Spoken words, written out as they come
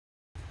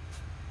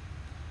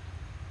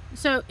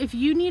So if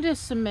you need to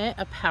submit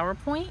a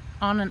PowerPoint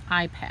on an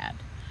iPad,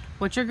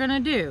 what you're gonna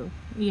do,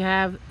 you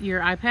have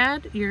your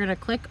iPad, you're gonna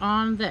click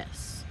on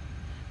this.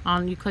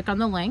 You click on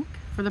the link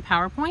for the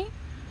PowerPoint.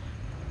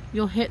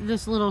 You'll hit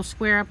this little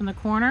square up in the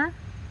corner.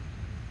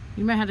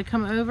 You might have to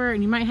come over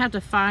and you might have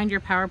to find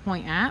your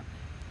PowerPoint app,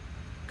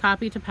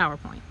 copy to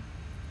PowerPoint.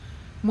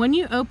 When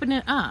you open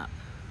it up,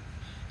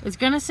 it's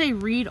gonna say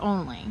read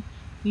only.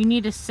 You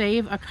need to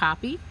save a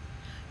copy.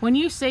 When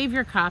you save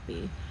your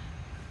copy,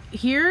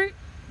 here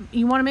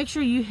you wanna make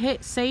sure you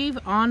hit save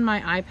on my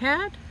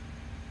iPad.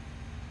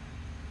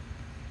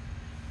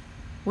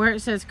 Where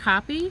it says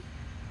copy,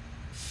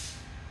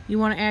 you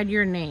wanna add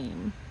your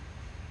name.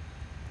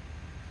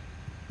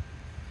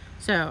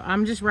 So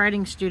I'm just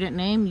writing student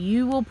name.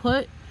 You will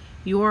put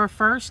your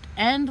first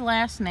and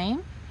last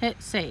name,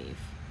 hit save.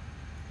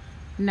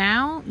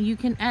 Now you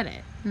can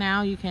edit.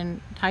 Now you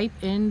can type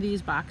in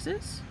these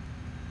boxes.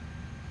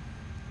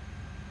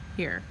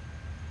 Here,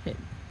 hit,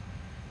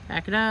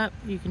 back it up,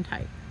 you can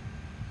type.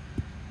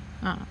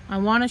 I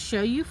want to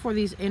show you for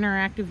these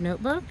interactive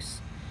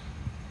notebooks,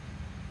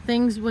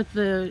 things with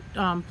the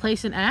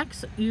place an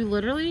X, you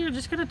literally are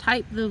just going to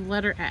type the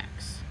letter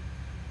X.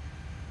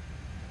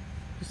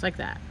 Just like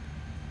that.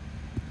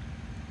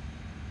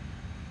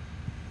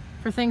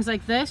 For things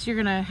like this, you're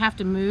going to have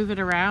to move it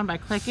around by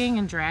clicking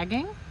and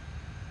dragging.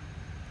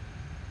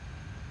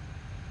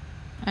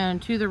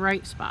 And to the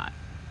right spot.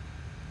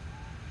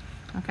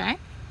 Okay?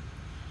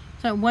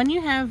 So when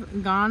you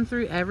have gone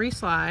through every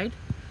slide,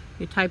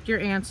 you typed your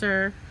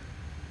answer.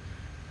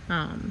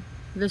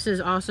 This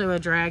is also a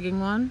dragging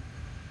one.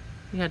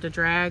 You had to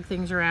drag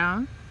things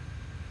around.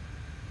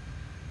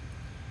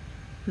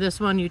 This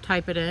one you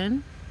type it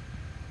in.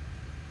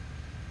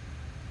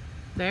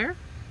 There.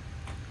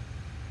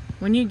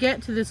 When you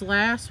get to this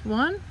last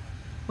one,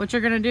 what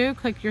you're going to do,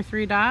 click your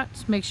three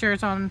dots, make sure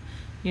it's on,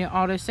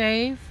 auto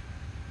save.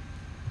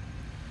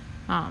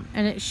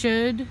 And it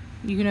should,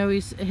 you can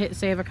always hit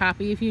save a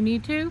copy if you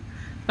need to,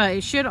 but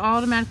it should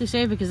automatically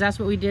save because that's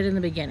what we did in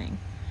the beginning.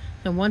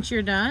 Then once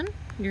you're done,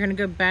 you're going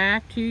to go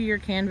back to your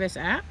Canvas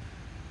app.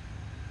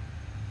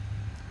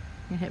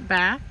 You hit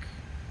back.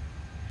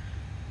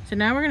 So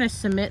now we're going to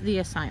submit the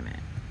assignment.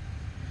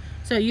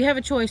 So you have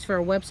a choice for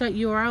a website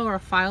URL or a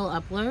file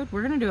upload.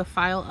 We're going to do a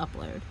file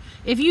upload.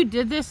 If you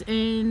did this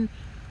in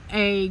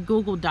a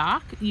Google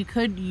Doc, you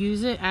could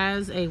use it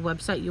as a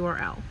website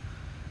URL.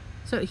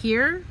 So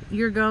here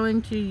you're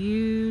going to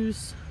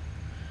use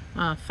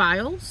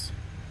files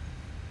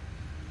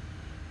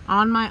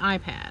on my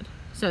iPad.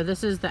 So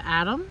this is the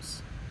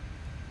atoms.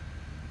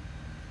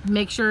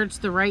 Make sure it's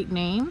the right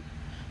name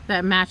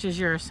that matches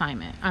your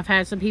assignment. I've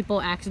had some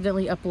people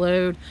accidentally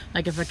upload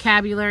like a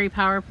vocabulary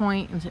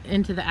PowerPoint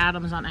into the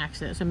atoms on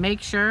accident. So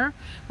make sure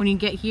when you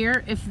get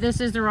here, if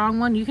this is the wrong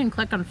one, you can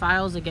click on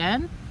files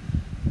again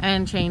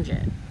and change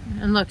it.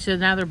 And look, so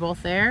now they're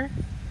both there.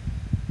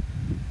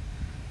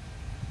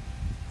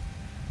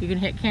 You can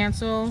hit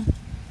cancel,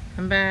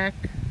 come back,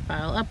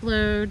 file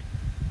upload,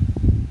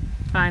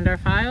 find our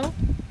file.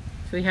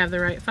 So we have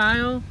the right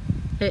file,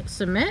 hit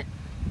submit.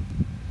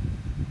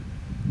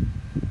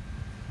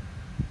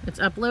 It's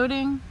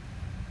uploading.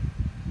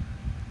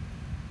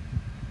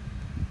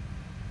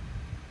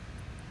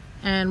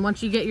 And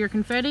once you get your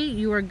confetti,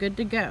 you are good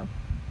to go.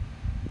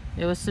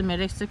 It was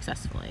submitted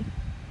successfully.